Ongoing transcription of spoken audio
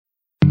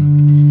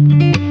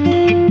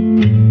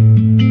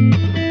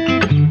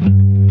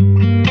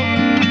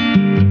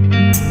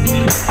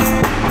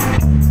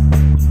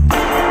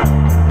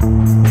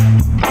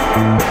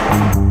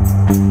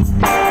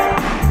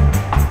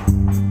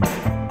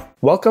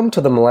Welcome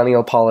to the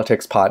Millennial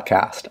Politics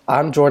Podcast.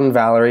 I'm Jordan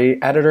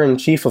Valerie,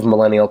 Editor-in-Chief of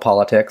Millennial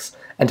Politics,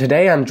 and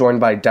today I'm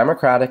joined by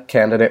Democratic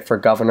candidate for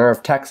governor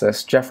of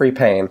Texas, Jeffrey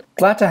Payne.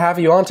 Glad to have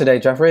you on today,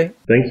 Jeffrey.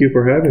 Thank you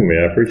for having me.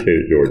 I appreciate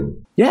it,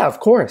 Jordan. Yeah, of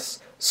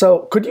course.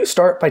 So, could you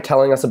start by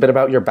telling us a bit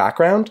about your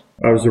background?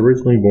 I was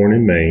originally born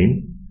in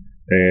Maine,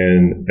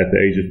 and at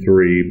the age of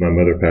 3, my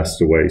mother passed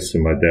away, so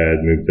my dad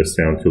moved us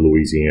down to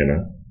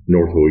Louisiana,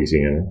 North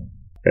Louisiana.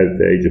 At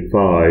the age of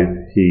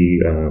 5, he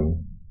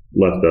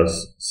left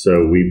us,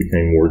 so we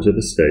became wards of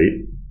the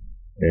state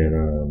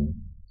and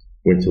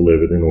went to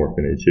live at an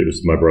orphanage. It was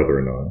my brother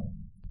and I.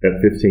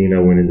 At 15, I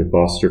went into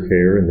foster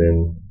care, and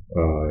then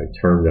I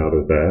turned out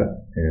of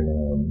that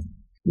and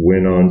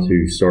went on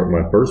to start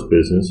my first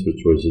business,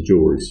 which was a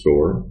jewelry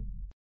store.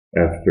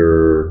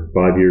 After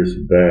 5 years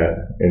of that,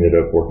 ended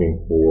up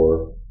working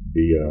for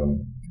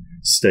the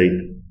state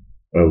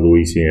of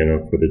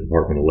Louisiana for the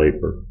Department of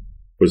Labor.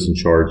 Was in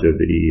charge of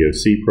the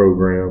EEOC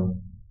program.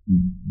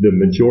 The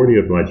majority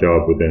of my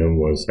job with them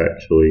was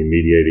actually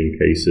mediating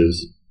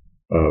cases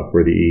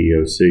for the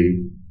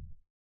EEOC,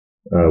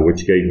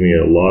 which gave me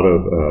a lot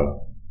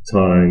of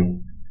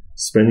time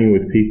spending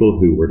with people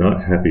who were not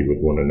happy with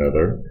one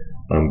another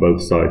on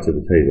both sides of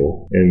the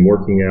table and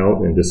working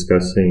out and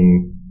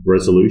discussing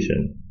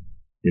resolution.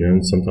 You know,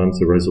 and sometimes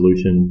the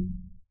resolution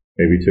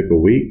maybe took a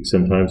week,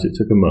 sometimes it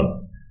took a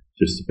month.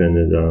 Just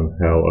depended on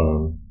how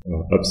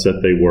upset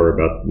they were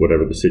about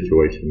whatever the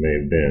situation may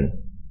have been.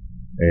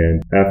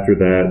 And after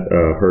that,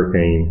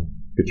 Hurricane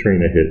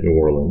Katrina hit New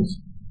Orleans,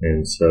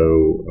 and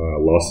so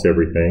lost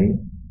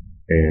everything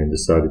and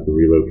decided to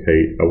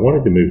relocate. I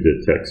wanted to move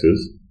to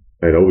Texas.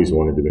 I'd always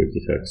wanted to move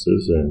to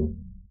Texas, and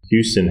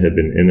Houston had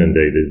been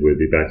inundated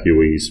with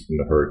evacuees from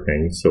the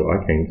hurricane, so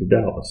I came to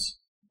Dallas.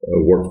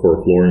 I worked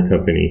for a flooring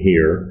company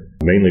here,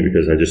 mainly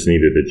because I just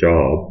needed a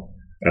job.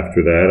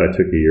 After that, I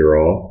took a year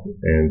off,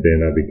 and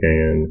then I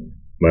began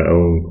my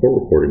own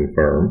court reporting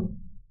firm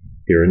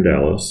here in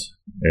Dallas,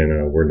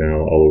 and we're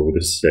now all over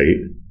the state.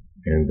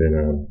 And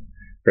then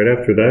right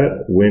after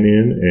that, went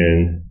in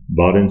and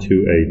bought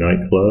into a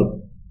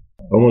nightclub.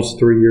 Almost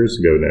 3 years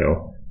ago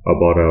now, I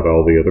bought out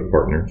all the other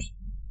partners,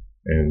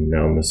 and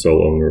now I'm the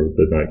sole owner of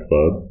the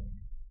nightclub.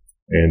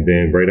 And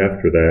then right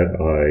after that,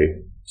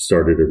 I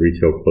started a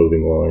retail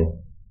clothing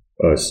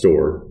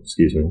store.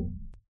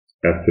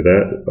 After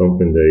that,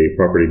 opened a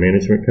property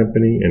management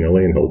company and a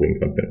land holding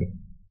company.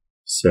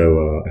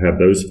 So I have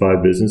those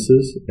 5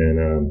 businesses,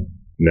 and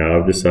now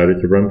I've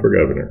decided to run for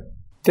governor.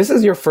 This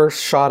is your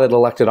first shot at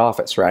elected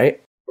office,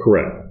 right?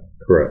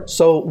 Correct.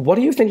 So what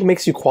do you think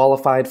makes you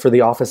qualified for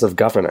the office of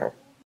governor?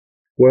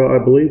 Well,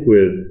 I believe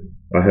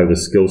I have the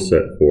skill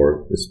set for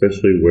it,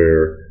 especially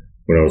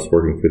when I was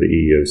working for the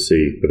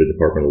EEOC, for the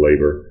Department of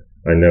Labor.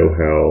 I know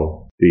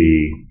how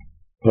the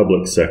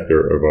public sector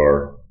of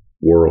our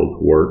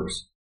world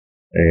works,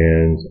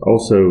 and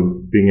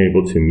also being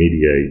able to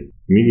mediate.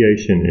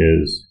 Mediation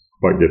is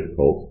quite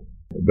difficult,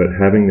 but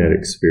having that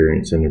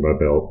experience under my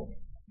belt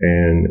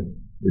and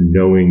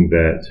knowing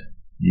that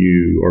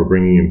you are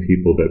bringing in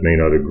people that may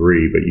not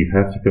agree, but you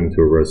have to come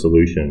to a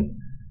resolution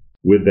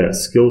with that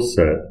skill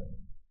set,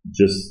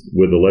 just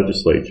with the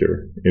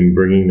legislature, and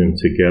bringing them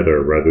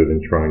together rather than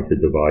trying to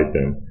divide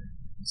them,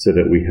 so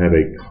that we have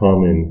a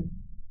common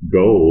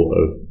goal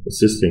of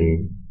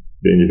assisting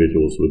the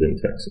individuals within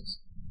Texas.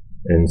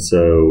 And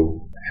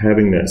so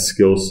having that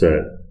skill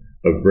set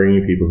of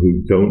bringing people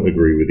who don't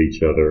agree with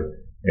each other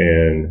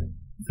and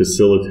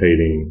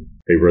facilitating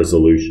a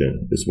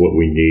resolution is what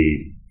we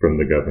need from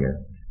the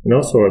governor. And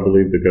also, I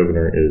believe the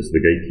governor is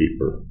the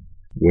gatekeeper.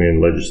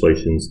 When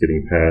legislation's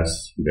getting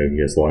passed,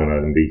 he has line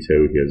item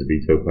veto, he has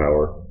veto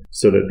power,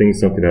 so that things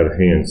don't get out of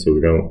hand, so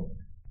we don't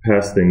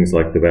pass things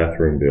like the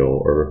bathroom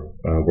bill, or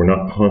we're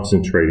not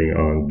concentrating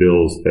on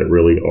bills that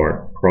really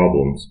aren't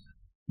problems,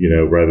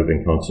 rather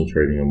than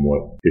concentrating on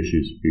what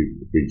issues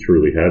we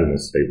truly have in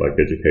this state, like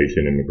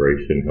education,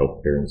 immigration,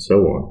 healthcare, and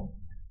so on.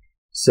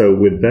 So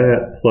with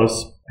that,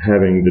 plus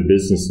having the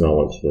business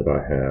knowledge that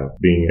I have,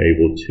 being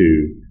able to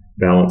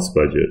balance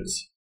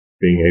budgets,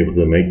 being able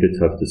to make the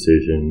tough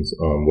decisions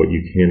on what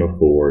you can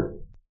afford,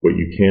 what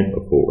you can't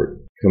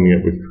afford, coming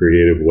up with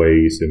creative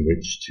ways in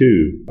which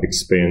to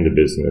expand the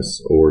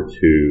business or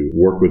to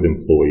work with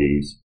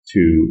employees,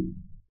 to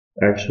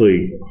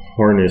actually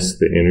harness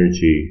the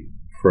energy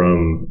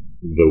from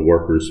the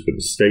workers for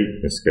the state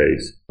in this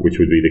case, which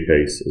would be the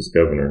case as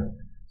governor,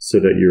 so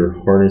that you're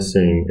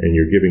harnessing and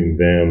you're giving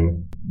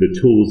them the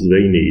tools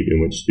they need in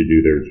which to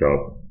do their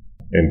job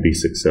and be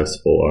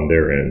successful on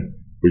their end,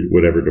 with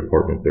whatever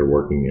department they're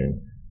working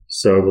in.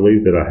 So I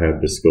believe that I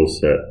have the skill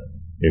set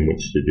in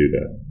which to do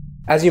that.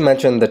 As you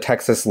mentioned, the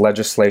Texas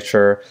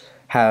legislature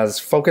has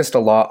focused a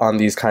lot on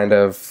these kind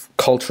of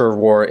culture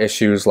war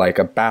issues like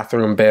a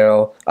bathroom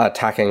bill,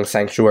 attacking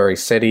sanctuary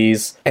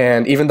cities.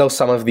 And even though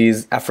some of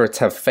these efforts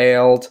have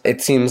failed,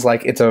 it seems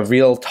like it's a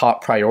real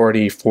top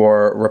priority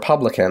for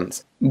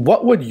Republicans.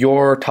 What would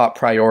your top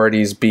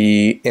priorities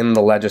be in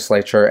the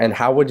legislature, and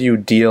how would you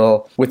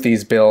deal with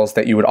these bills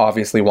that you would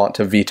obviously want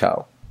to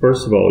veto?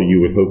 First of all,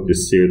 you would hope to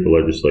steer the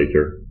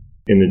legislature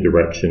in the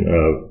direction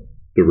of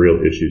the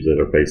real issues that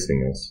are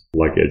facing us,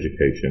 like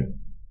education.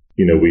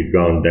 We've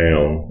gone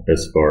down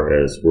as far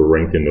as we're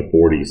ranked in the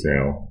 40s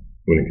now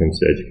when it comes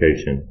to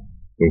education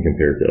when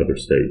compared to other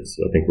states.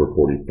 I think we're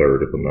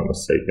 43rd, if I'm not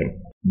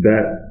mistaken.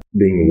 That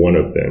being one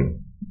of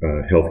them,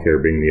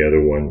 healthcare being the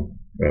other one,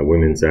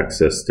 women's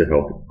access to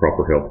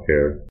proper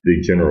healthcare,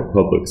 the general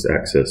public's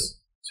access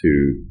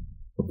to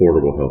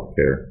affordable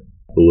healthcare,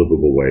 the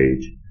livable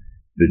wage,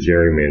 the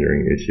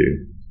gerrymandering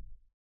issue.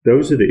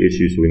 Those are the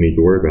issues we need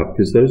to worry about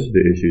because those are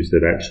the issues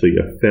that actually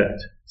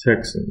affect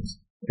Texans.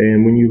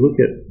 And when you look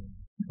at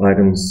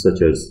items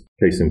such as,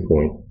 case in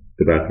point,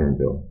 the bathroom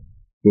bill,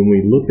 when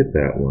we look at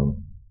that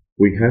one,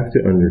 we have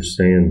to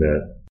understand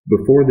that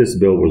before this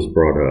bill was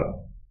brought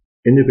up,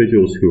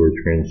 individuals who are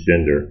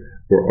transgender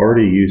were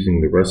already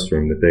using the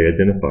restroom that they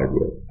identified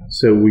with.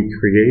 So we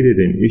created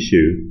an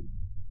issue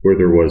where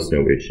there was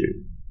no issue.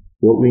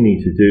 What we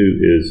need to do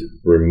is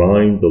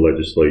remind the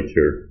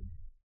legislature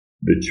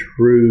the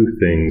true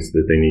things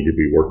that they need to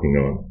be working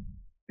on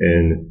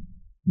and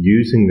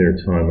using their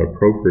time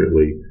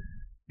appropriately,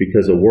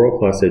 because a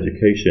world-class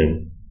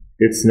education,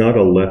 it's not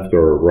a left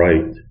or a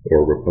right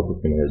or a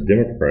Republican or a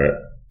Democrat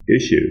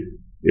issue.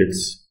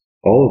 It's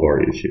all of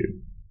our issue.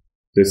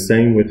 The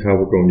same with how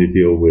we're going to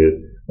deal with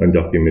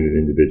undocumented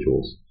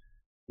individuals.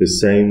 The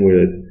same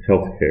with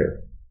healthcare.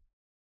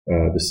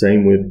 The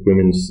same with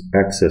women's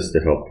access to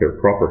healthcare,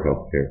 proper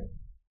healthcare.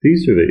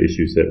 These are the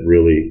issues that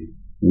really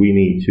we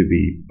need to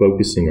be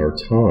focusing our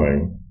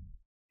time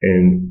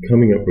and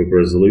coming up with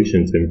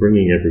resolutions and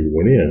bringing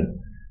everyone in.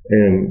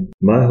 And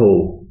my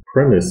whole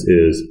premise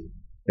is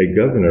a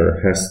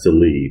governor has to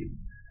lead.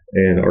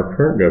 And our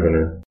current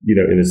governor,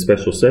 in a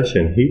special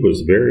session, he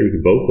was very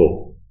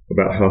vocal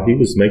about how he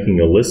was making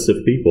a list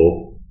of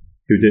people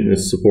who didn't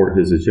support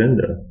his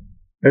agenda.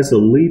 As a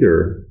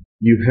leader,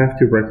 you have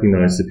to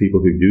recognize the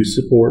people who do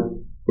support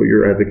what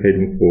you're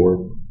advocating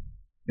for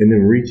and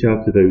then reach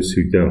out to those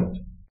who don't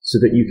so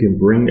that you can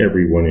bring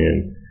everyone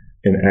in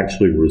and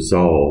actually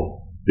resolve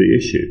the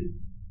issue.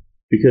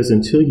 Because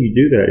until you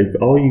do that,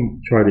 if all you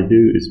try to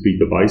do is be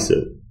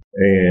divisive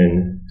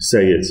and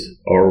say it's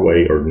our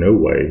way or no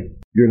way,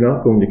 you're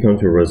not going to come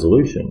to a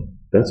resolution.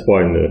 That's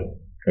why in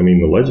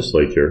the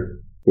legislature,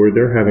 where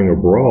they're having a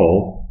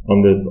brawl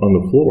on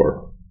the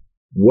floor.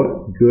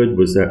 What good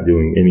was that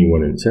doing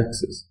anyone in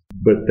Texas?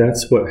 But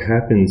that's what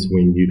happens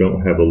when you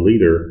don't have a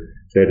leader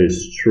that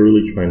is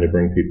truly trying to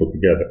bring people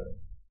together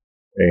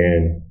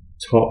and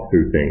talk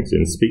through things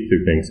and speak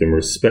through things and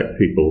respect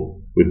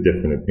people with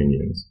different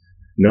opinions.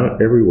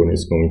 Not everyone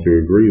is going to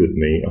agree with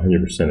me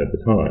 100% of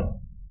the time,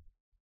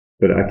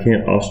 but I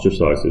can't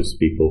ostracize those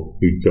people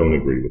who don't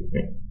agree with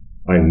me.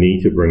 I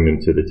need to bring them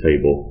to the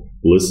table,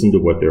 listen to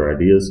what their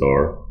ideas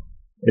are,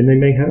 and they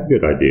may have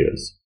good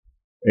ideas.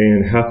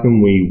 And how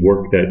can we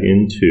work that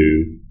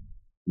into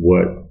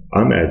what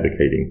I'm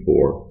advocating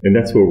for? And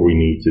that's where we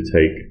need to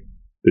take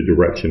the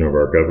direction of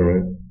our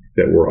government,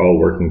 that we're all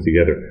working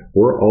together.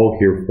 We're all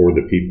here for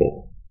the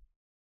people.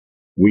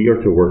 We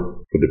are to work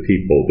for the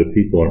people. The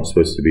people aren't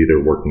supposed to be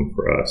there working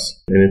for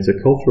us. And it's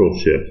a cultural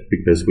shift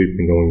because we've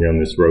been going down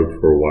this road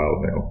for a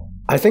while now.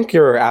 I think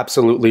you're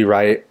absolutely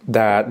right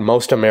that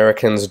most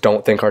Americans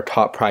don't think our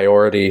top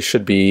priority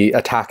should be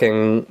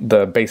attacking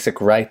the basic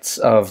rights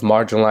of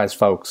marginalized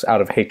folks out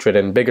of hatred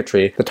and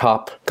bigotry. The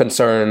top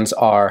concerns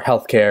are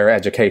healthcare,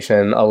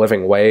 education, a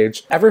living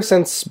wage. Ever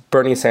since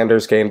Bernie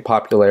Sanders gained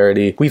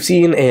popularity, we've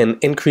seen an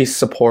increased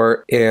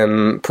support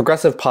in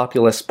progressive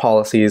populist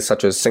policies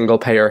such as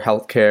single-payer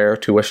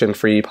healthcare,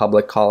 tuition-free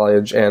public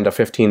college, and a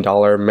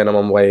 $15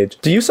 minimum wage.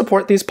 Do you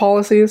support these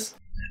policies?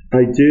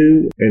 I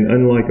do, and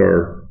unlike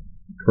our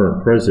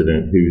current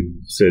president who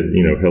said,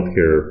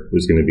 healthcare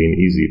was going to be an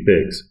easy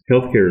fix.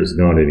 Healthcare is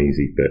not an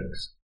easy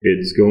fix.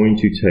 It's going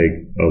to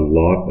take a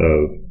lot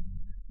of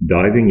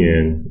diving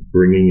in,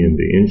 bringing in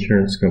the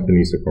insurance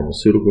companies, the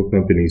pharmaceutical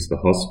companies, the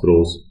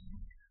hospitals,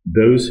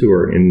 those who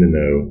are in the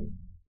know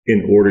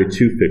in order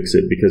to fix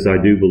it, because I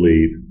do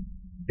believe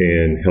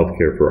in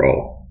healthcare for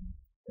all.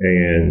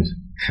 And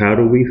how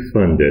do we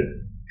fund it?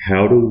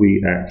 How do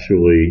we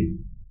actually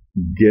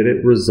get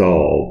it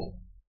resolved,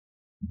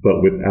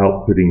 but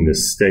without putting the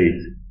state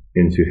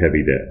into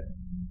heavy debt?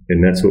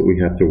 And that's what we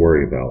have to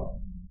worry about.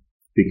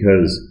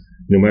 Because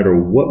no matter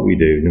what we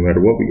do, no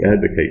matter what we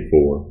advocate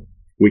for,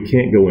 we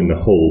can't go in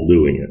the hole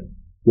doing it.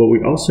 What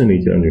we also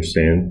need to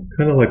understand,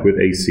 kind of like with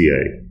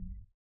ACA,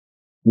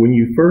 when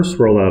you first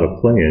roll out a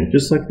plan,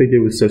 just like they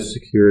did with Social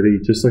Security,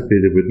 just like they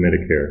did with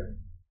Medicare,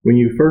 when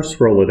you first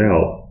roll it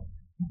out,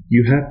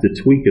 you have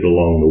to tweak it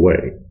along the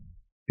way.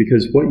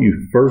 Because what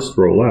you first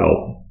roll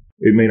out,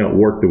 it may not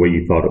work the way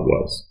you thought it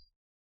was.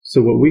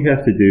 So what we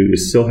have to do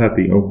is still have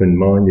the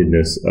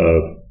open-mindedness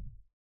of,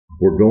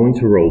 we're going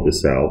to roll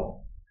this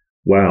out.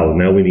 Wow,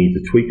 now we need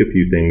to tweak a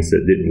few things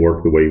that didn't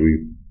work the way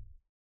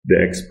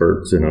the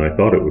experts and I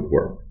thought it would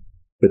work.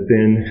 But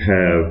then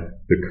have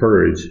the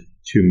courage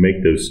to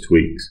make those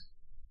tweaks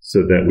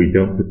so that we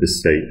don't put the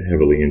state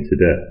heavily into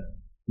debt.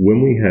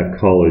 When we have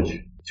college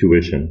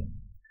tuition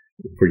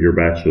for your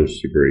bachelor's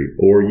degree,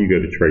 or you go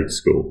to trade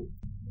school,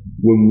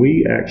 When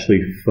we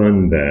actually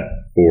fund that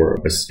for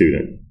a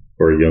student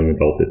or a young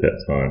adult at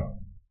that time,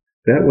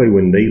 that way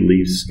when they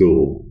leave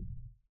school,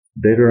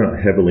 they're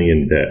not heavily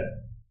in debt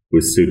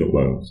with student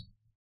loans.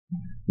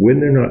 When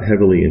they're not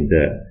heavily in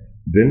debt,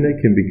 then they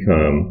can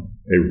become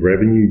a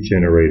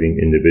revenue-generating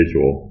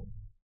individual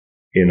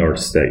in our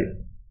state,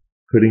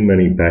 putting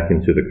money back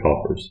into the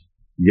coffers.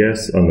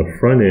 Yes, on the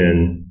front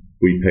end,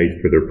 we paid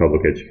for their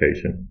public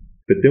education.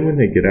 But then when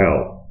they get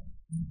out,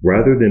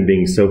 rather than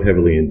being so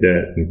heavily in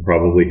debt and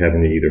probably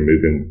having to either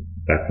move in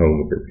back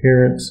home with their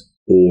parents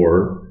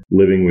or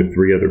living with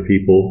 3 other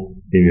people,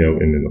 in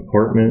an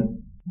apartment,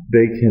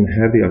 they can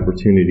have the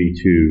opportunity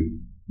to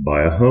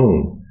buy a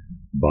home,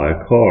 buy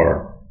a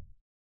car.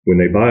 When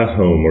they buy a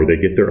home or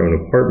they get their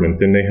own apartment,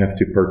 then they have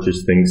to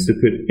purchase things to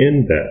put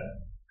in that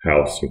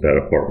house or that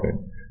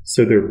apartment.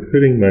 So they're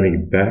putting money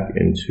back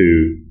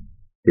into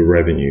the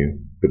revenue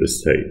for the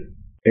state.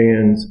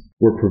 And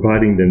we're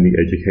providing them the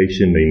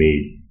education they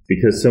need,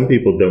 because some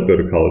people don't go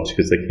to college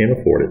because they can't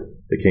afford it.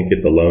 They can't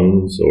get the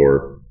loans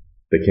or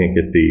they can't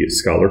get the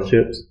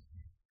scholarships.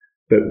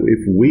 But if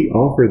we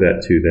offer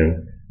that to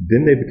them,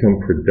 then they become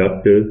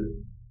productive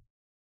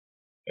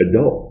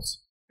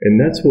adults.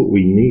 And that's what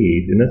we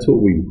need, and that's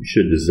what we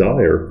should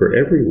desire for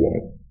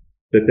everyone,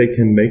 that they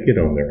can make it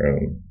on their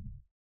own.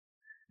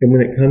 And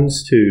when it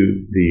comes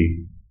to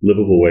the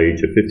livable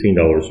wage of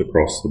 $15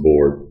 across the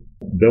board,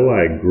 though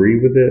I agree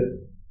with it,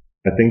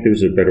 I think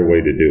there's a better way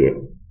to do it.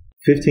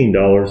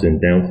 $15 in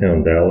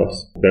downtown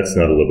Dallas, that's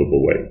not a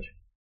livable wage.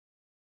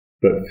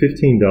 But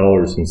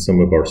 $15 in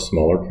some of our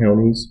smaller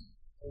counties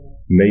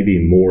may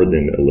be more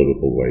than a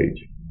livable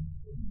wage.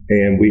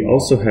 And we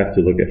also have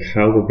to look at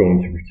how we're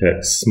going to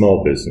protect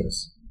small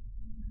business.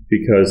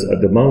 Because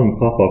the mom and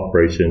pop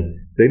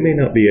operation, they may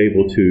not be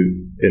able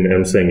to, and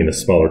I'm saying in a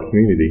smaller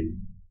community,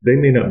 they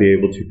may not be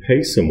able to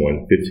pay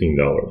someone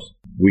 $15.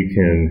 We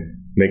can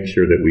make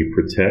sure that we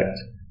protect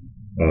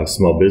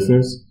small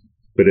business,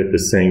 but at the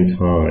same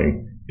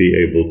time be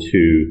able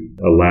to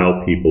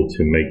allow people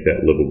to make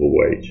that livable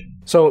wage.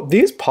 So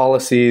these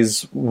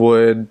policies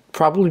would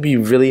probably be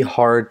really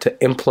hard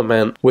to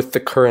implement with the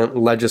current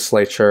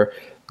legislature.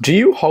 Do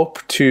you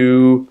hope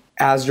to,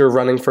 as you're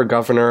running for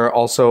governor,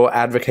 also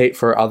advocate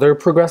for other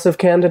progressive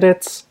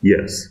candidates?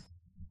 Yes.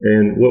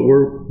 And what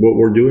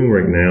we're doing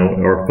right now,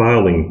 our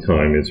filing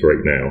time is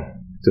right now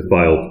to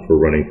file for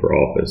running for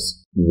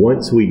office.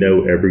 Once we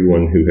know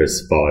everyone who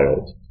has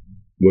filed,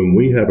 when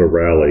we have a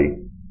rally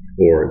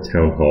or a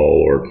town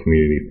hall or a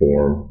community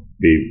forum,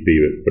 be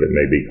it what it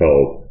may be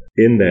called,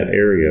 in that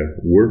area,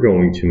 we're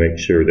going to make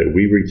sure that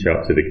we reach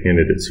out to the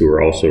candidates who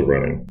are also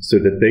running so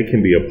that they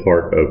can be a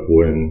part of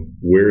when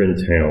we're in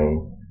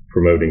town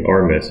promoting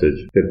our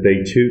message, that they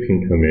too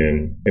can come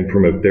in and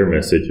promote their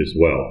message as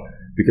well.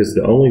 Because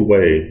the only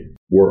way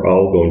we're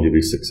all going to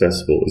be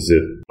successful is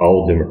if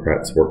all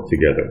Democrats work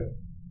together.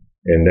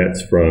 And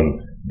that's from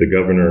the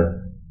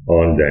governor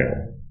on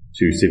down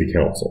to city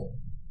council.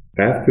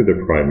 After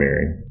the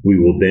primary, we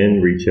will then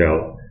reach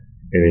out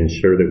and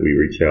ensure that we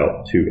reach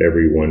out to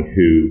everyone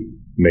who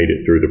made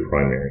it through the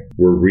primary.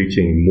 We're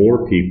reaching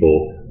more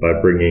people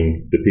by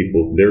bringing the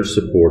people, their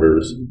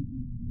supporters,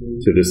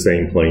 to the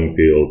same playing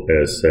field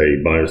as,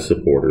 say, biased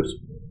supporters.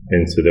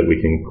 And so that we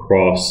can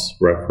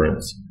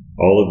cross-reference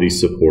all of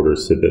these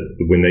supporters so that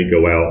when they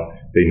go out,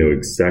 they know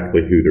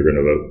exactly who they're going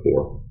to vote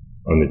for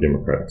on the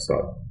Democratic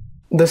side.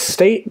 The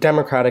state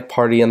Democratic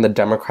Party and the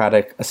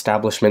Democratic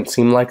establishment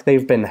seem like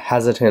they've been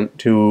hesitant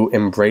to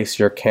embrace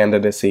your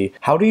candidacy.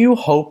 How do you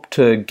hope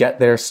to get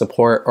their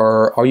support,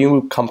 or are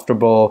you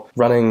comfortable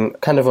running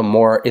kind of a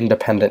more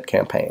independent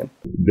campaign?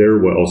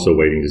 They're also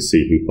waiting to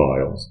see who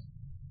files.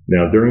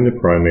 Now, during the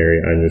primary,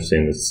 I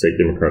understand the state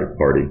Democratic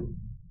Party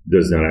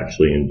does not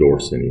actually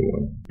endorse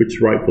anyone,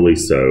 which rightfully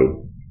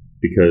so,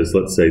 because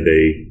let's say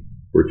they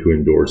were to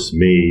endorse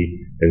me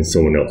and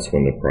someone else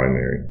won the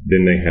primary.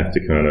 Then they have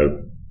to kind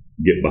of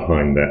get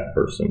behind that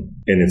person.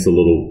 And it's a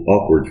little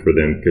awkward for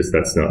them because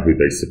that's not who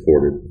they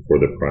supported for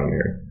the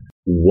primary.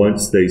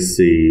 Once they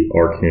see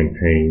our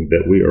campaign,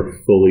 that we are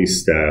fully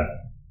staffed,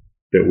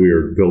 that we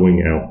are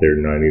going out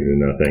there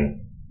 90-0,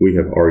 we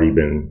have already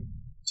been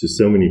to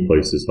so many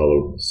places all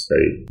over the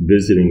state,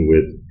 visiting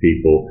with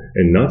people,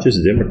 and not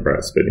just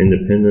Democrats, but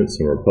independents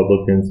and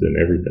Republicans and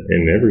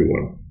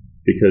everyone,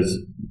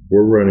 because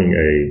we're running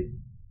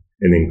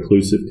an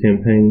inclusive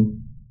campaign,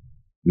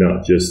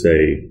 not just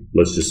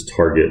let's just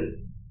target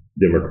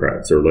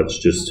Democrats, or let's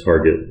just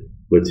target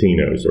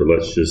Latinos, or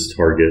let's just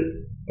target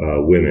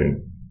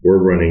women.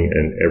 We're running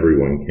an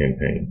everyone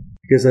campaign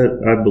because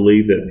I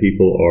believe that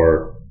people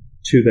are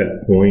to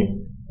that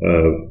point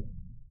of,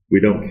 we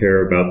don't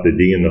care about the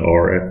D and the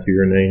R after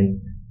your name.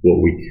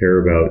 What we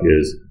care about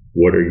is,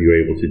 what are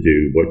you able to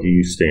do? What do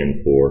you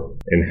stand for?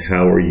 And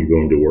how are you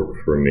going to work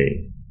for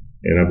me?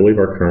 And I believe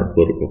our current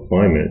political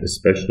climate,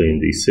 especially in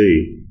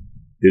D.C.,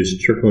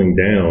 is trickling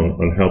down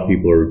on how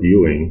people are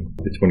viewing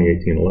the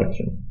 2018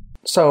 election.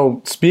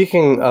 So,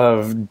 speaking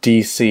of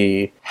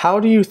D.C., how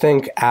do you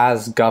think,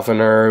 as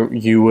governor,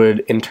 you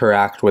would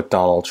interact with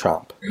Donald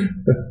Trump?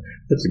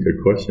 That's a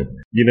good question.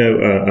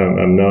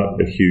 I'm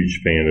not a huge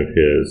fan of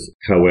his.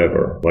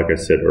 However, like I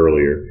said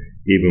earlier,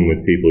 even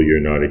with people you're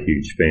not a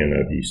huge fan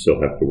of, you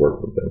still have to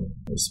work with them,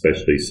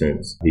 especially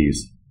since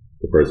he's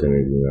the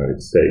president of the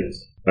United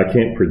States. I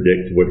can't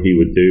predict what he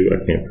would do. I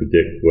can't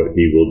predict what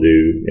he will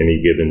do any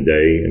given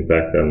day. In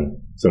fact,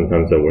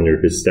 sometimes I wonder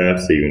if his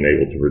staff's even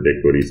able to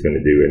predict what he's going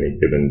to do any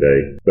given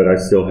day. But I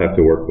still have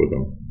to work with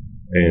him.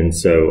 And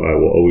so I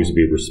will always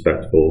be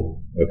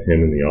respectful of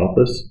him in the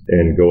office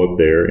and go up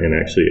there and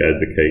actually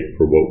advocate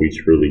for what we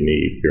truly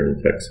need here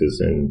in Texas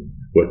and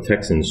what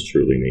Texans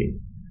truly need.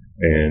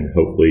 And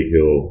hopefully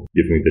he'll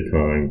give me the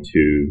time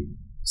to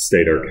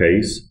state our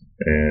case.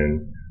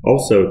 And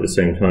also at the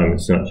same time,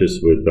 it's not just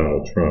with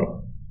Donald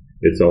Trump.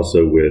 It's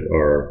also with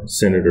our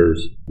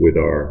senators, with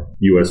our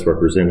U.S.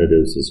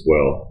 representatives as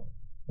well,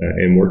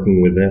 and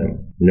working with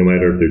them, no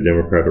matter if they're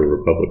Democrat or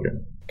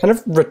Republican. Kind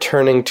of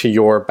returning to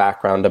your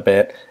background a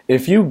bit,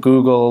 if you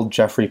Google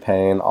Jeffrey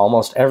Payne,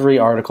 almost every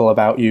article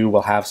about you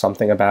will have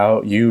something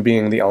about you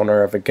being the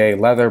owner of a gay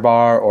leather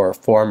bar or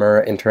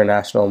former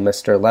international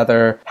Mr.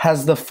 Leather.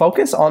 Has the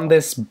focus on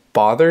this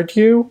bothered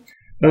you?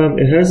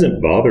 It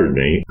hasn't bothered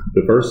me.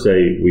 The first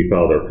day we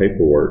filed our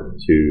paperwork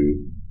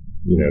to,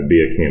 be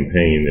a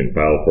campaign and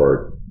file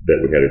for that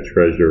we had a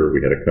treasurer,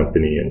 we had a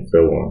company, and so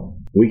on.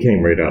 We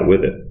came right out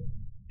with it.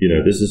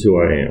 This is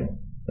who I am.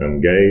 I'm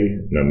gay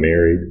and I'm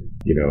married.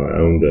 I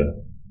owned a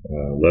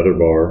leather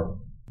bar.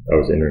 I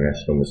was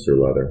International Mr.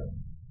 Leather.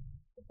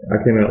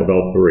 I came out with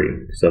all three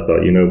because I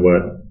thought, you know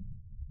what?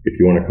 If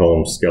you want to call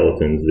them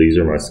skeletons, these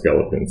are my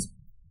skeletons.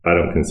 I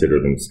don't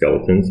consider them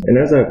skeletons. And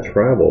as I've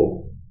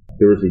traveled,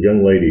 there was a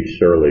young lady,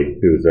 Shirley,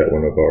 who was at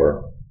one of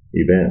our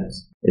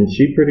events, and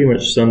she pretty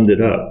much summed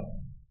it up.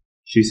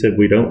 She said,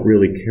 we don't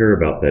really care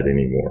about that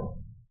anymore.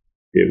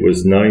 It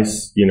was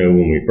nice,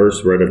 when we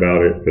first read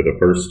about it for the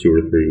first 2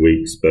 or 3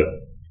 weeks, but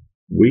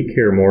we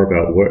care more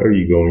about what are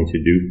you going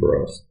to do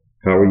for us?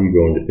 How are you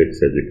going to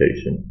fix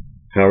education?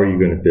 How are you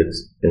going to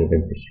fix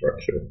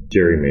infrastructure?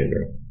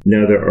 Gerrymandering.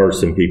 Now, there are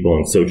some people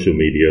on social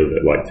media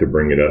that like to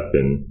bring it up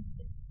and,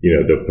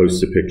 they'll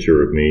post a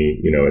picture of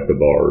me, at the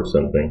bar or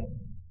something.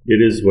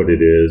 It is what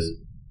it is.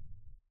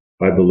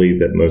 I believe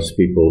that most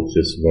people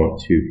just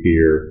want to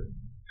hear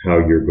how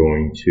you're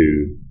going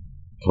to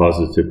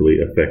positively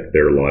affect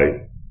their life.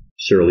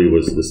 Shirley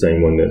was the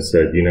same one that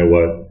said, you know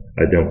what?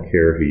 I don't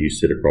care who you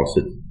sit across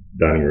the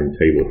dining room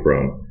table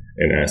from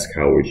and ask,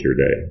 how was your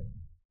day?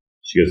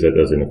 She goes, that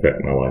doesn't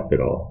affect my life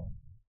at all.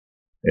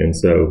 And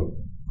so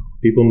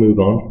people move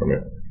on from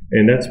it.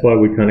 And that's why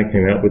we kind of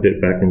came out with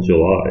it back in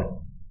July.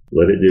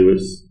 Let it do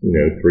its,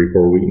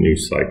 3-4 week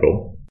news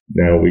cycle.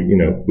 Now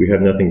we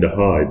have nothing to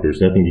hide. There's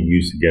nothing to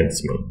use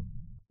against me.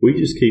 We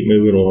just keep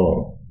moving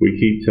along. We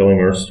keep telling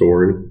our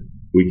story.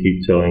 We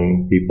keep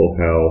telling people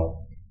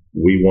how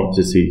we want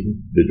to see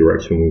the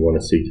direction we want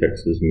to see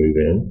Texas move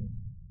in.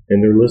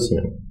 And they're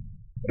listening.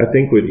 I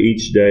think with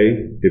each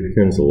day, it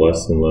becomes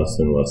less and less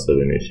and less of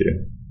an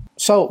issue.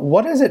 So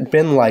what has it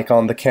been like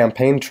on the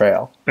campaign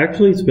trail?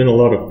 Actually, it's been a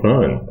lot of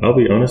fun. I'll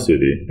be honest with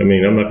you. I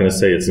mean, I'm not going to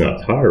say it's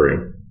not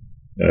tiring,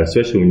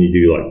 especially when you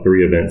do like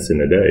 3 events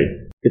in a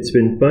day. It's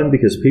been fun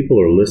because people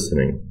are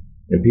listening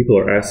and people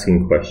are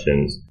asking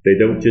questions. They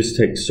don't just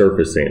take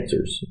surface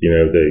answers.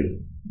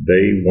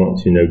 They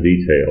want to know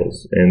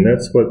details. And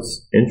that's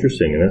what's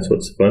interesting and that's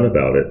what's fun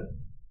about it.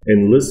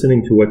 And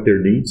listening to what their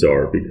needs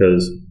are,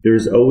 because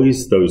there's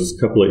always those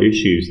couple of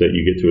issues that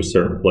you get to a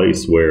certain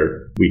place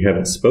where we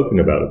haven't spoken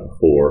about it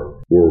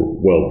before. We're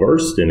well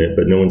versed in it,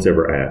 but no one's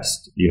ever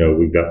asked.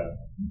 We got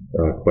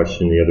a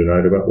question the other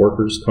night about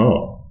workers'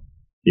 comp,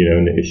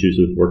 and the issues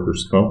with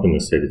workers' comp in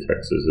the state of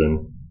Texas.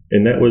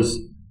 And that was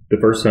the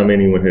first time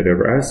anyone had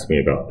ever asked me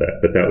about that.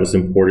 But that was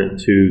important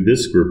to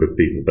this group of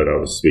people that I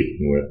was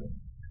speaking with.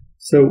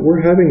 So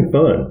we're having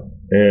fun.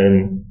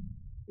 And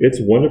it's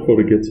wonderful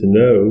to get to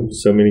know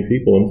so many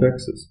people in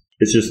Texas.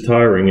 It's just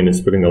tiring and it's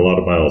putting a lot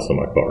of miles on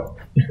my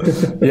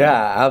car.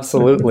 Yeah,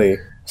 absolutely.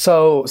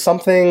 So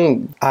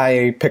something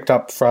I picked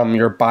up from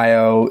your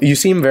bio, you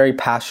seem very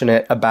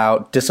passionate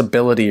about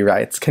disability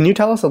rights. Can you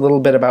tell us a little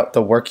bit about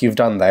the work you've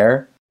done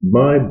there?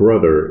 My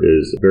brother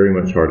is very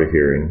much hard of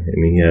hearing,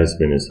 and he has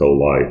been his whole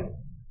life.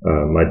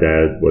 My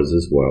dad was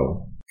as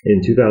well.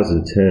 In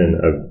 2010,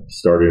 I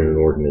started an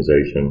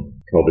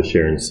organization called the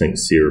Sharon St.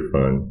 Cyr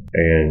Fund,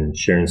 and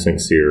Sharon St.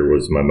 Cyr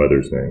was my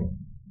mother's name,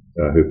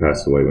 who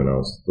passed away when I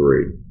was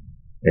 3.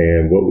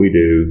 And what we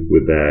do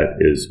with that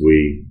is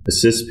we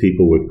assist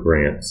people with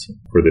grants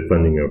for the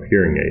funding of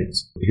hearing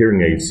aids.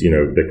 Hearing aids,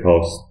 they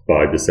cost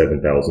 $5,000 to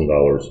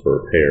 $7,000 for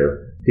a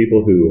pair.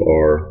 People who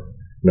are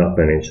not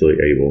financially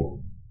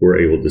able, we're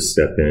able to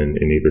step in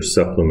and either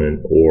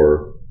supplement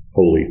or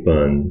wholly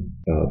fund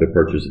the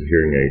purchase of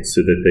hearing aids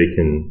so that they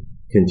can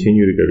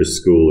continue to go to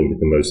school and get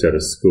the most out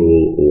of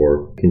school,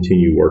 or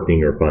continue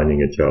working or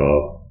finding a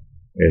job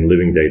and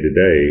living day to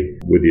day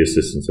with the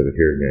assistance of a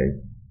hearing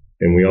aid.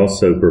 And we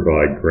also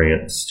provide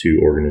grants to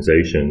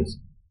organizations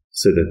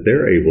so that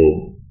they're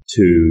able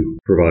to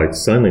provide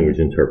sign language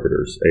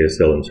interpreters,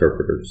 ASL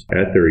interpreters,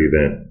 at their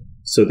event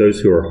So those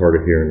who are hard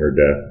of hearing or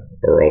deaf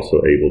are also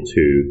able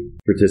to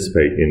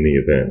participate in the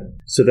event.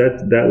 So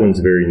that one's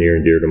very near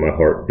and dear to my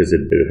heart because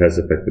it has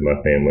affected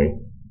my family.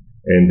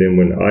 And then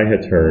when I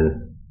had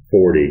turned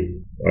 40,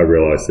 I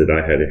realized that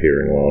I had a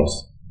hearing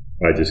loss.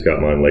 I just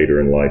got mine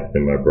later in life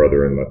than my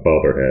brother and my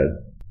father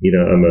had.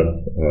 I'm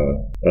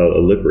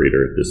a lip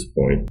reader at this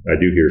point. I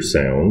do hear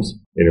sounds.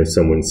 If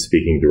someone's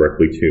speaking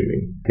directly to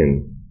me, I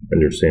can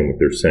understand what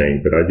they're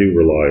saying, but I do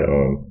rely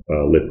on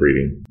lip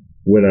reading.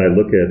 When I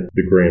look at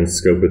the grand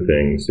scope of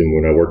things, and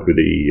when I worked with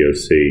the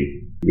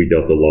EEOC, we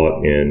dealt a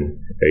lot in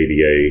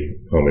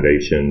ADA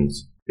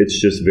accommodations.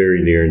 It's just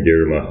very near and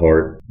dear to my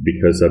heart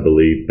because I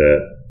believe that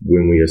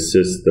when we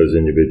assist those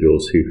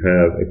individuals who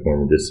have a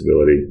form of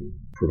disability,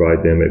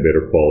 provide them a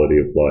better quality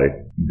of life,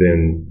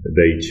 then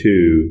they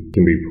too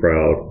can be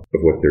proud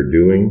of what they're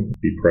doing,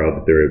 be proud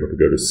that they're able to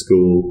go to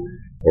school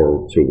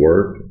or to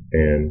work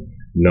and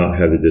not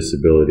have the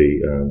disability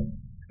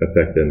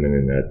affect them in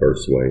an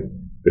adverse way,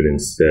 but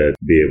instead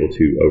be able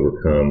to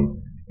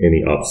overcome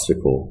any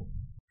obstacle.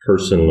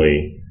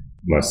 Personally,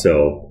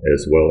 myself,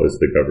 as well as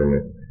the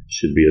government,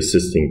 should be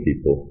assisting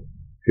people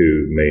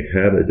who may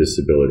have a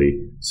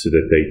disability so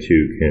that they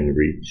too can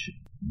reach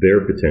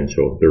their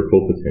potential, their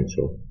full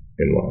potential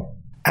in life.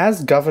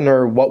 As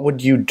governor, what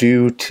would you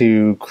do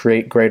to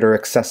create greater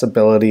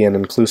accessibility and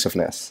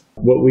inclusiveness?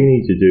 What we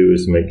need to do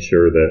is make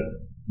sure that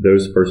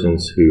those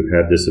persons who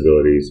have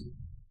disabilities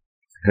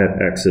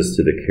have access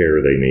to the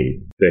care they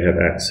need. They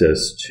have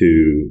access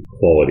to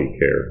quality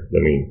care.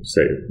 Let me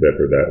say it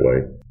better that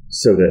way.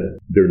 So that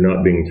they're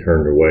not being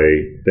turned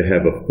away. They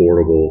have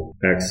affordable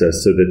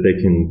access so that they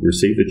can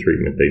receive the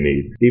treatment they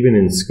need. Even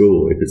in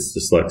school, if it's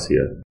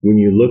dyslexia. When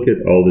you look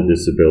at all the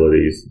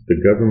disabilities, the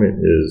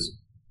government is,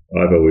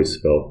 I've always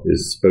felt,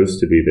 is supposed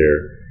to be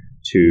there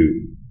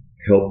to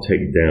help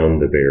take down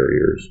the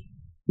barriers,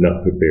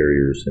 not put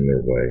barriers in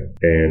their way.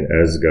 And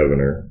as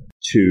governor,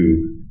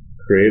 to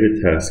create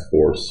a task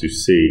force to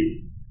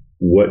see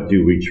what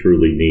do we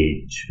truly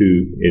need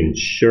to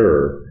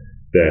ensure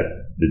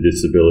that the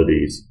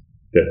disabilities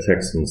that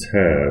Texans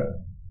have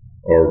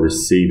are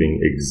receiving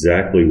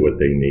exactly what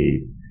they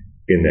need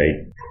in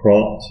a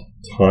prompt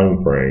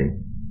time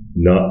frame,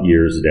 not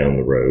years down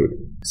the road,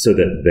 so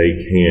that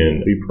they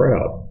can be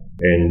proud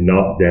and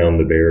knock down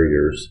the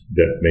barriers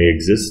that may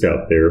exist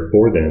out there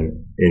for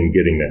them in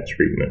getting that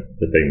treatment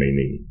that they may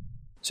need.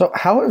 So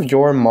how have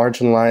your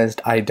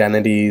marginalized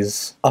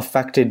identities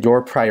affected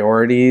your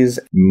priorities?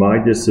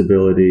 My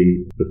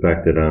disability, the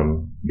fact that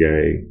I'm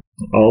gay,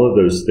 all of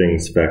those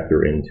things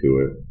factor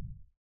into it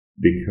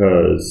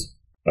because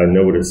I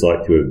know what it's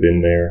like to have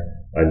been there.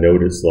 I know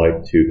what it's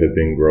like to have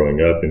been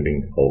growing up and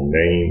being called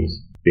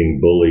names, being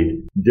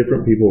bullied.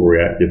 Different people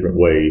react different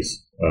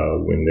ways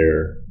when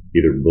they're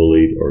either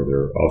bullied or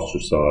they're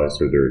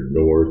ostracized or they're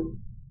ignored.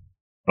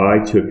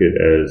 I took it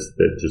as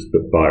that just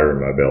put fire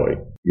in my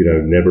belly.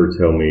 Never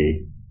tell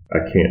me I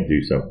can't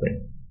do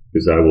something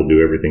because I will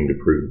do everything to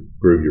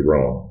prove you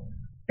wrong.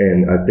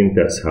 And I think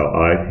that's how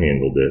I've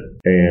handled it.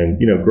 And,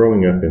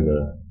 growing up in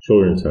the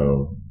children's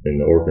home, in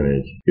the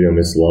orphanage,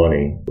 Miss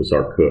Lonnie was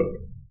our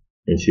cook.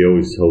 And she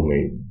always told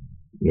me,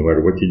 no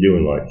matter what you do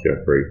in life,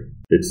 Jeffrey,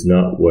 it's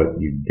not what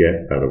you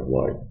get out of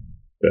life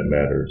that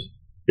matters.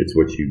 It's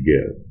what you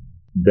give.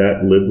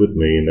 That lived with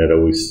me and that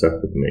always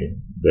stuck with me,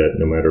 that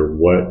no matter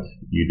what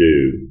you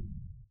do,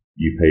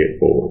 you pay it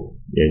forward.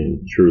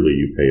 And truly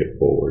you pay it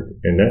forward.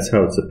 And that's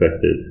how it's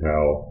affected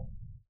how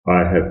I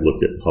have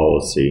looked at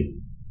policy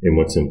and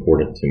what's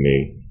important to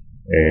me.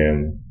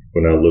 And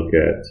when I look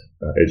at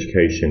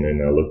education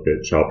and I look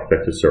at child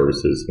protective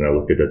services and I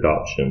look at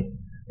adoption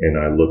and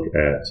I look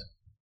at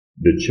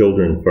the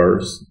children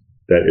first,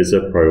 that is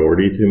a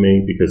priority to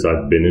me because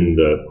I've been in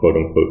the quote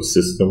unquote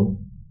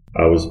system.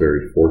 I was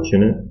very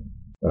fortunate,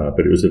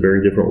 but it was a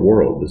very different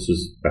world. This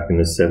was back in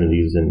the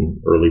 70s and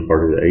early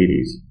part of the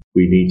 80s.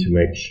 We need to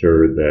make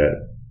sure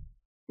that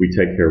we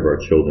take care of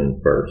our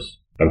children first.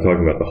 I'm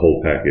talking about the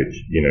whole package.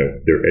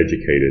 They're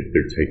educated,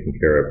 they're taken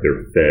care of,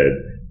 they're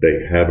fed,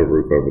 they have a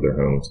roof over their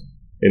homes.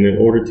 And in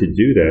order to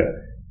do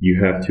that, you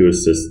have to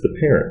assist the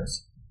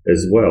parents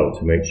as well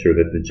to make sure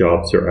that the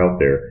jobs are out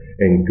there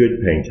and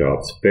good paying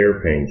jobs,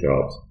 fair paying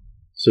jobs,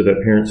 so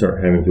that parents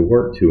aren't having to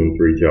work 2 and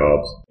 3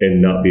 jobs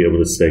and not be able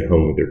to stay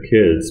home with their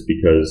kids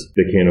because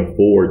they can't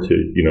afford to,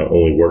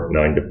 only work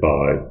 9 to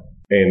 5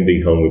 and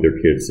be home with their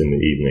kids in the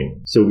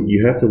evening. So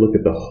you have to look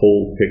at the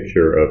whole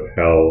picture of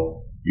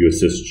how you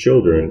assist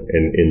children,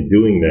 and in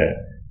doing that,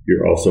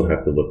 you also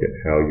have to look at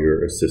how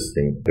you're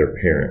assisting their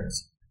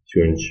parents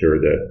to ensure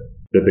that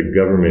the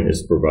government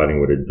is providing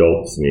what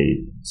adults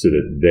need so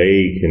that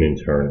they can in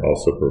turn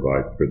also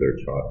provide for their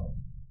child.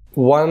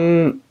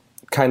 One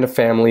kind of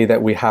family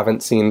that we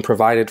haven't seen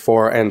provided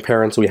for and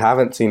parents we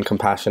haven't seen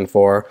compassion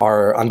for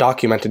are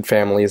undocumented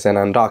families and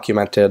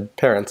undocumented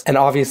parents. And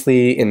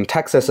obviously in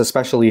Texas,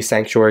 especially,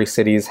 sanctuary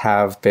cities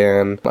have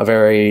been a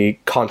very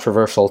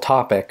controversial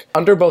topic.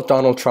 Under both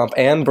Donald Trump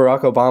and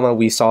Barack Obama,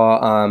 we saw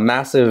a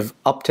massive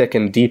uptick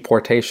in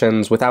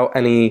deportations without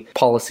any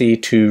policy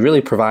to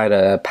really provide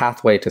a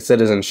pathway to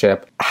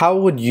citizenship. How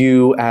would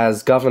you,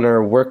 as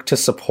governor, work to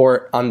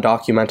support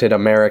undocumented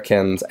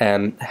Americans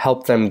and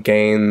help them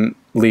gain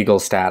legal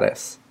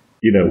status?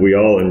 We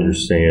all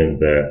understand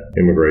that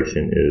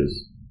immigration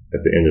is, at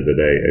the end of the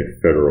day,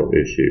 a federal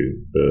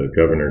issue. The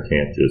governor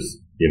can't just,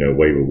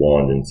 wave a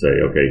wand and say,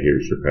 okay,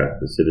 here's your path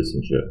to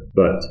citizenship.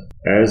 But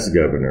as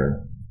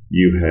governor,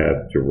 you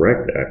have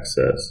direct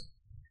access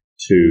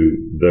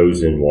to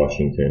those in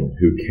Washington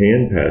who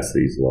can pass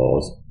these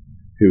laws,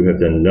 who have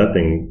done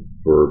nothing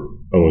for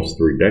almost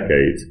 3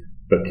 decades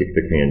but kick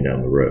the can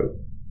down the road.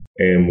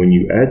 And when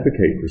you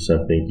advocate for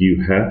something,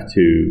 you have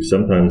to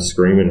sometimes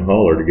scream and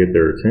holler to get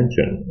their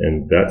attention.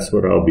 And that's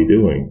what I'll be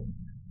doing,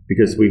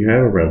 because we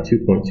have around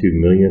 2.2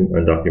 million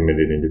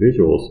undocumented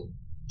individuals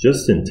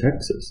just in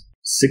Texas.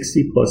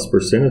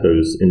 60+% of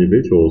those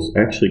individuals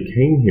actually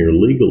came here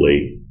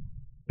legally,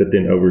 but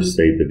then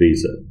overstayed the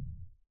visa.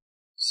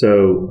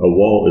 So a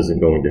wall isn't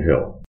going to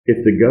help.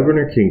 If the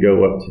governor can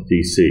go up to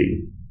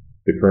D.C.,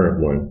 the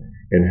current one,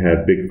 and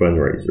have big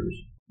fundraisers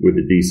with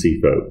the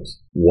D.C.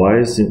 folks, why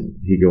isn't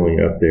he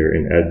going up there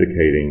and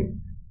advocating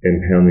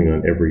and pounding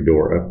on every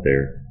door up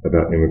there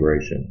about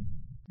immigration?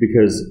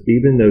 Because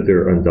even though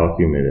they're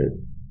undocumented,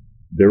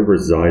 they're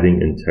residing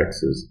in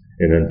Texas,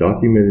 and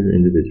undocumented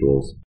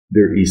individuals,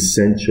 they're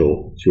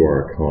essential to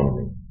our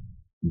economy.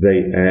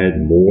 They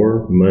add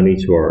more money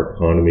to our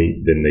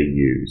economy than they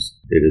use.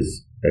 It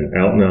is an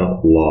out and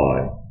out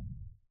lie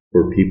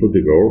for people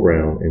to go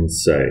around and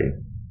say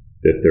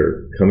that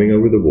they're coming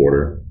over the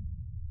border,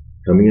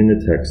 coming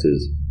into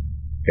Texas,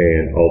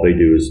 and all they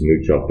do is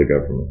mooch off the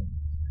government.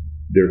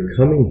 They're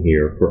coming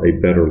here for a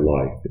better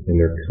life, and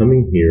they're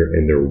coming here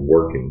and they're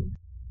working.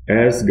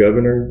 As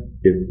governor,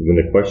 when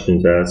the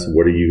question's asked,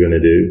 what are you going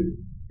to do?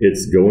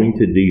 It's going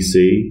to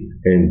D.C.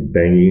 and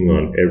banging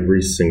on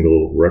every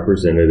single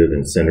representative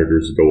and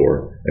senator's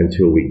door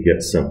until we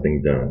get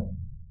something done.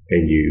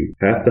 And you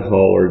have to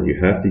holler, you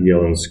have to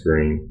yell and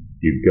scream,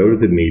 you go to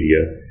the media,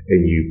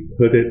 and you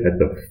put it at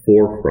the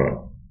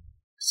forefront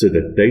so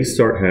that they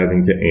start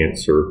having to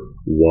answer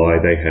why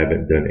they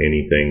haven't done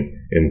anything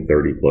in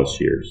 30 plus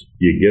years.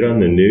 You get on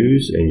the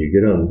news and you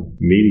get on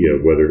media,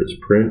 whether it's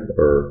print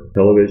or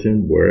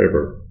television,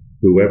 wherever,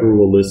 whoever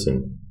will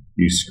listen,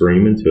 you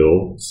scream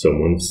until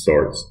someone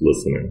starts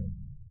listening.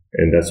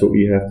 And that's what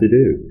you have to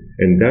do.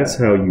 And that's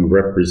how you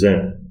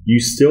represent. You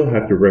still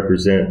have to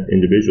represent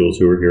individuals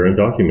who are here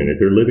undocumented.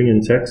 They're living in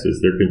Texas.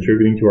 They're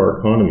contributing to our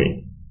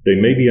economy. They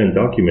may be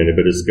undocumented,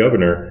 but as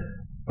governor,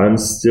 I'm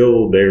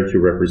still there to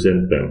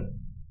represent them.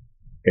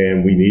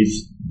 And we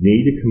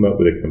need to come up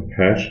with a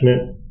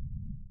compassionate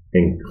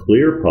and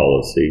clear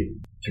policy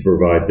to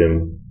provide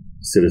them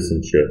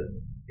citizenship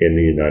in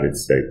the United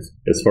States.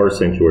 As far as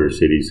sanctuary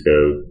cities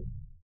go,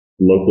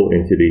 local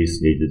entities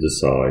need to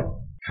decide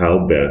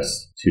how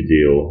best to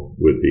deal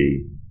with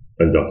the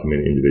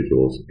undocumented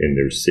individuals in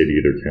their city,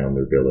 their town,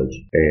 their village.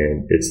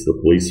 And it's the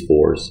police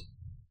force.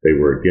 They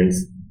were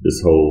against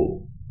this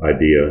whole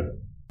idea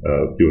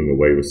of doing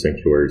away with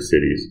sanctuary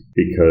cities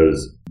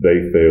because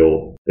they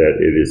feel that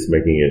it is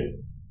making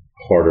it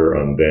harder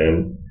on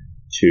them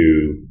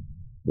to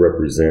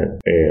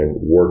represent and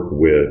work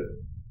with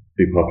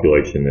the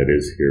population that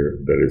is here,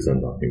 that is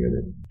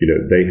undocumented.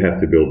 They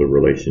have to build the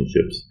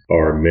relationships.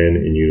 Our men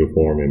in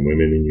uniform and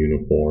women in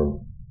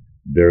uniform,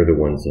 they're the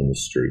ones on the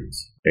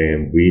streets.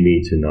 And we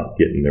need to not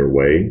get in their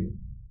way.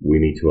 We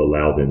need to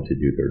allow them to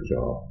do their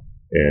job.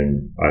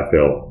 And I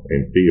felt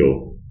and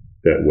feel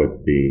that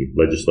what the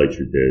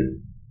legislature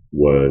did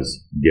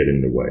was get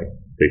in the way.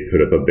 They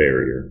put up a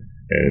barrier.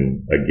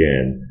 And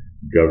again,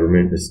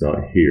 government is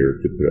not here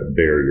to put up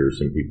barriers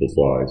in people's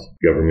lives.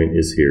 Government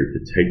is here to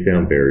take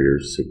down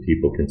barriers so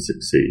people can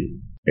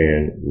succeed.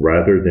 And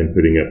rather than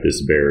putting up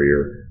this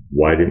barrier,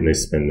 why didn't they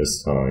spend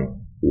this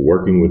time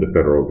working with the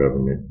federal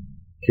government,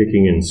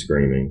 kicking and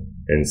screaming,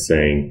 and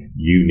saying,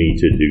 you need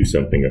to do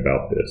something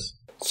about this?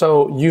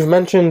 So you've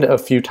mentioned a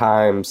few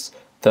times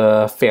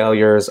the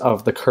failures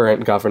of the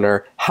current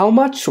governor. How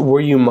much were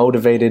you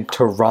motivated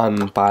to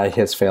run by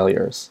his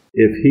failures?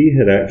 If he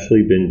had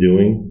actually been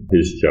doing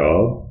his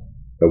job,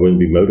 I wouldn't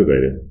be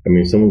motivated. I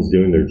mean, someone's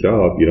doing their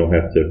job, you don't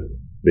have to,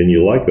 then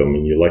you like them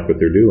and you like what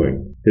they're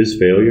doing. His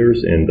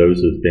failures and those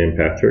of Dan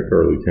Patrick,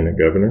 our lieutenant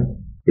governor,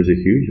 was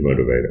a huge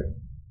motivator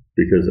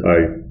because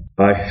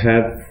I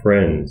have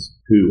friends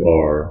who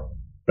are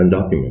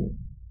undocumented.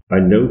 I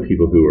know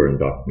people who are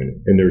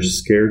undocumented and they're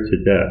scared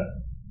to death.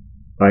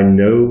 I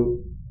know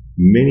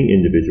many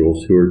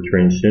individuals who are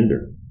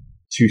transgender.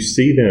 To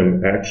see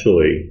them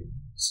actually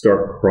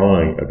start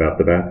crying about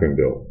the bathroom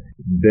bill,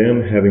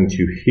 them having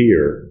to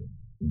hear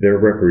their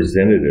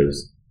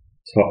representatives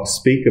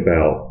speak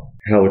about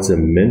how it's a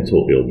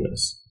mental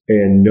illness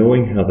and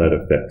knowing how that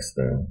affects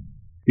them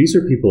These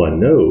are people I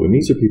know, and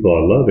these are people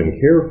I love and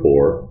care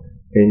for,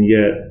 and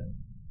yet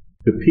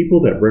the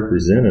people that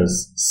represent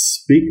us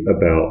speak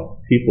about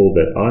people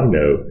that I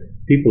know,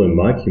 people in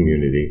my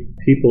community,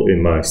 people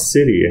in my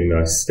city and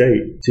my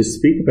state. To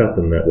speak about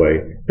them that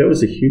way, that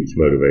was a huge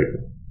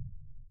motivator.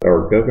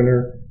 Our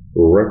governor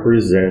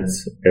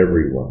represents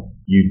everyone.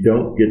 You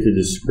don't get to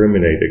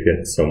discriminate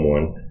against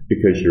someone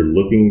because you're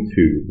looking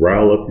to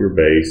rile up your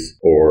base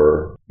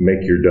or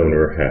make your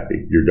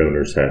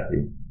donors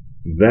happy.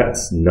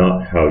 That's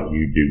not how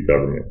you do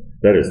government.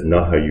 That is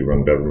not how you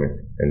run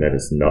government, and that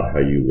is not how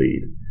you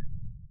lead.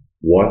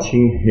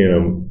 Watching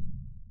him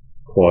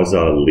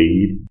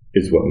quasi-lead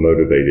is what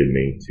motivated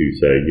me to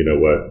say, you know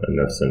what,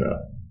 enough's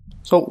enough.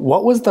 So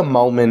what was the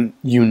moment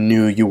you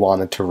knew you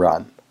wanted to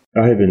run?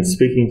 I had been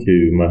speaking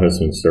to my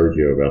husband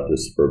Sergio about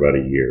this for about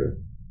a year,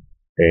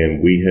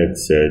 and we had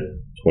said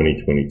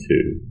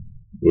 2022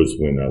 was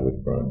when I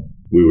would run.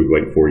 We would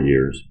wait 4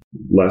 years.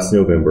 Last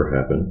November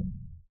happened,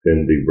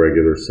 then the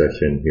regular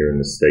session here in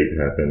the state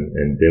happened,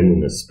 and then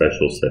when the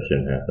special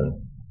session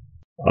happened,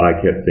 I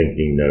kept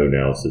thinking, no,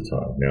 now's the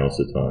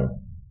time.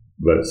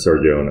 But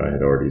Sergio and I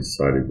had already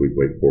decided we'd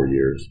wait 4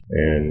 years.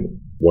 And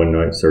one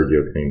night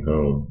Sergio came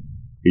home.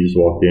 He just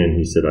walked in.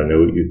 He said, I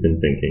know what you've been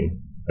thinking.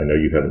 I know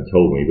you haven't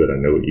told me, but I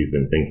know what you've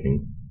been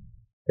thinking.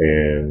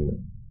 And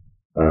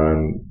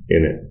I'm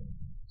in it.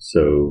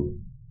 So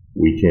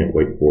we can't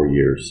wait 4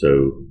 years.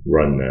 So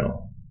run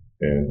now.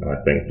 And I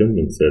thanked him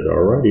and said,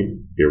 all righty,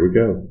 here we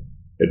go.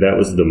 And that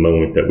was the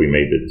moment that we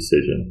made the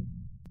decision.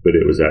 But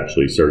it was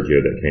actually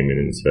Sergio that came in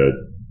and said,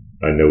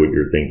 I know what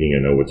you're thinking.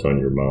 I know what's on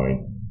your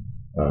mind.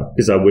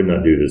 Because I would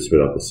not do this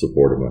without the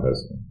support of my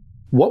husband.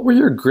 What were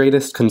your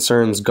greatest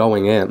concerns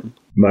going in?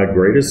 My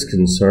greatest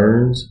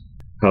concerns,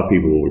 how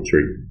people would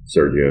treat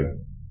Sergio.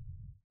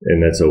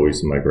 And that's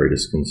always my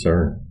greatest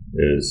concern,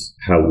 is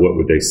what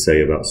would they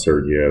say about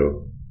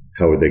Sergio?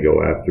 How would they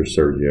go after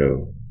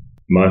Sergio?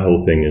 My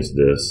whole thing is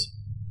this: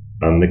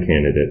 I'm the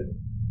candidate.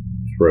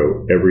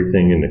 Throw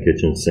everything in the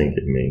kitchen sink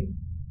at me,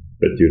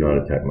 but do not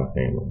attack my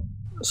family.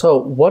 So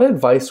what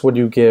advice would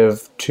you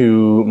give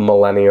to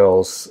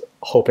millennials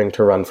hoping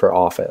to run for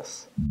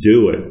office?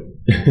 Do it.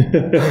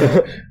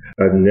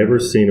 I've never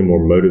seen a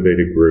more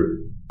motivated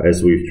group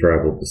as we've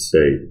traveled the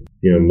state.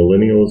 You know,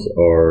 millennials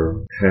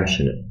are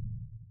passionate,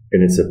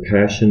 and it's a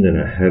passion that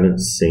I haven't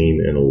seen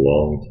in a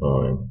long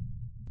time,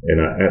 and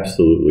I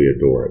absolutely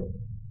adore it.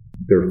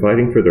 They're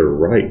fighting for their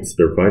rights.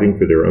 They're fighting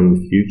for their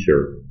own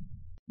future.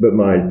 But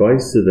my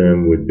advice to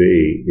them would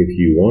be, if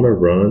you want to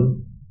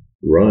run,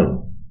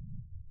 run.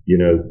 You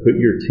know, put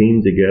your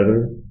team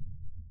together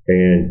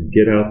and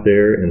get out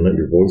there and let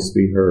your voice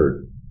be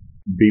heard.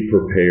 Be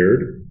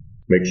prepared.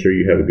 Make sure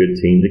you have a good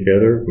team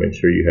together. Make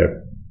sure you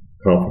have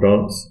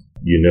confidence.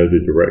 You know the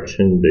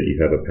direction, that you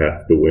have a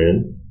path to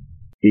win.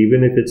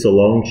 Even if it's a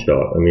long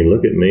shot. I mean,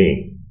 look at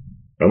me.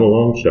 I'm a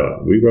long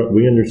shot. We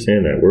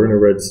understand that. We're in a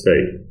red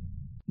state.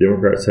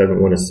 Democrats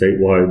haven't won a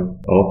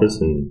statewide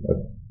office in, I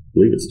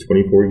believe it's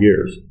 24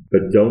 years.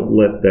 But don't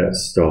let that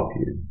stop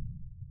you.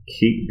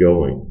 Keep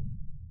going.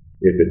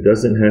 If it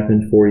doesn't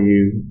happen for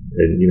you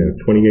in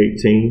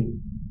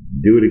 2018,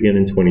 do it again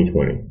in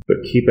 2020.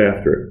 But keep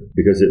after it,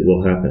 because it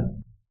will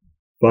happen.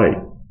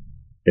 Fight.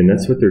 And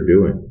that's what they're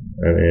doing.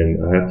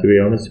 And I have to be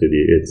honest with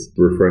you, it's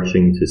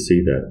refreshing to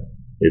see that.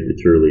 It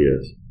truly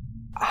is.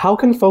 How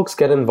can folks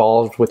get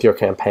involved with your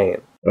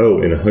campaign?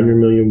 Oh, in 100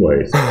 million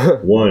ways.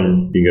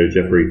 One, you can go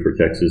to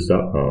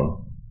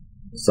jeffreedfortexas.com,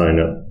 sign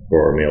up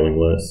for our mailing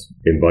list,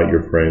 invite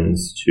your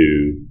friends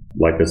to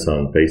like us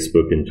on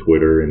Facebook and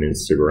Twitter and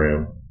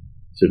Instagram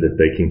so that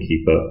they can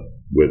keep up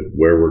with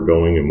where we're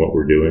going and what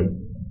we're doing.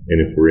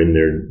 And if we're in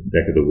their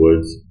neck of the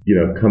woods,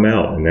 come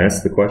out and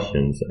ask the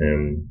questions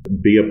and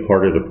be a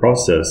part of the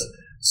process,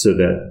 so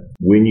that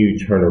when you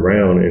turn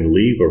around and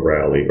leave a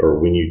rally, or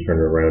when you turn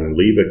around and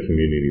leave a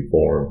community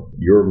forum,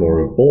 you're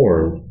more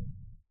informed,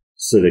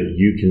 so that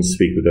you can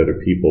speak with other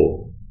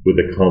people with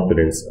the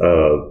confidence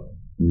of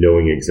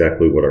knowing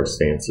exactly what our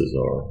stances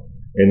are.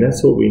 And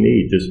that's what we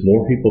need, just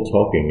more people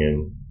talking.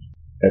 And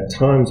at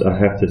times I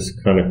have to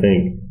kind of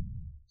think,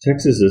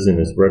 Texas isn't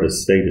as red a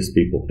state as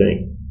people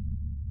think.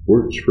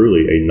 We're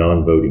truly a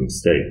non-voting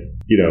state.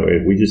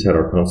 We just had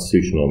our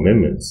constitutional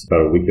amendments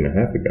about a week and a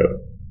half ago.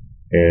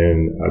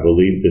 And I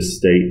believe the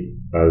state,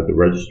 the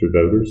registered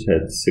voters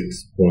had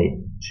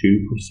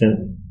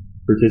 6.2%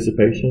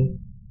 participation.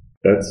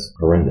 That's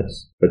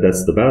horrendous. But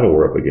that's the battle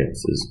we're up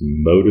against, is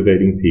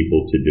motivating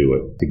people to do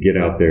it, to get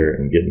out there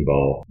and get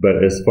involved.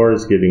 But as far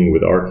as getting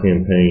with our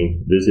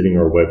campaign, visiting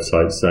our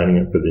website, signing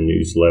up for the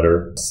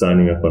newsletter,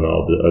 signing up on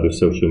all the other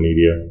social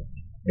media,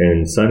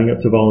 and signing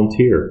up to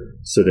volunteer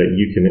so that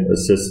you can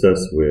assist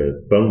us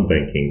with phone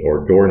banking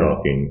or door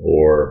knocking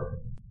or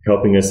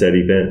helping us at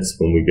events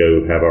when we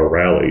go have our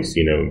rallies,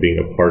 and being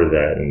a part of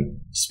that and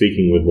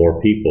speaking with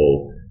more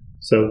people.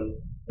 So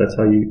that's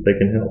how they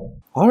can help.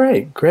 All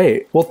right,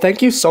 great. Well,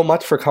 thank you so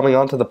much for coming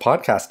on to the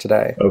podcast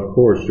today. Of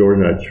course,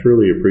 Jordan, I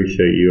truly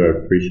appreciate you. I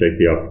appreciate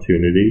the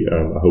opportunity. I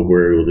hope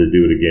we're able to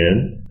do it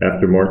again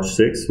after March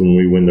 6th when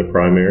we win the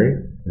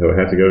primary. I'll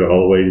have to go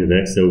all the way to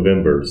next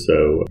November.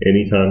 So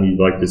anytime you'd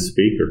like to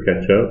speak or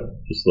catch up,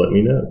 just let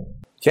me know.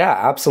 Yeah,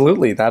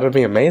 absolutely. That would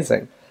be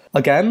amazing.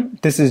 Again,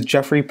 this is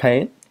Jeffrey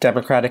Payne,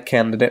 Democratic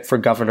candidate for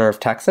governor of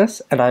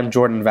Texas, and I'm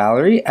Jordan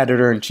Valerie,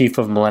 editor-in-chief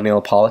of Millennial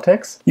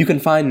Politics. You can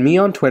find me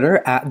on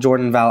Twitter at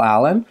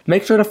JordanValAllen.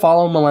 Make sure to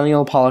follow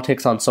Millennial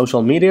Politics on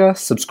social media,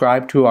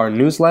 subscribe to our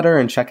newsletter,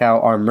 and check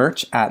out our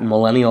merch at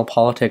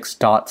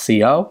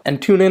millennialpolitics.co,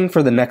 and tune in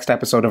for the next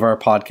episode of our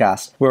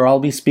podcast, where I'll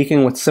be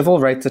speaking with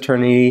civil rights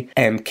attorney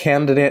and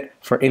candidate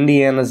for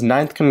Indiana's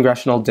 9th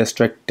Congressional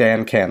District,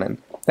 Dan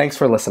Cannon. Thanks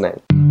for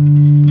listening.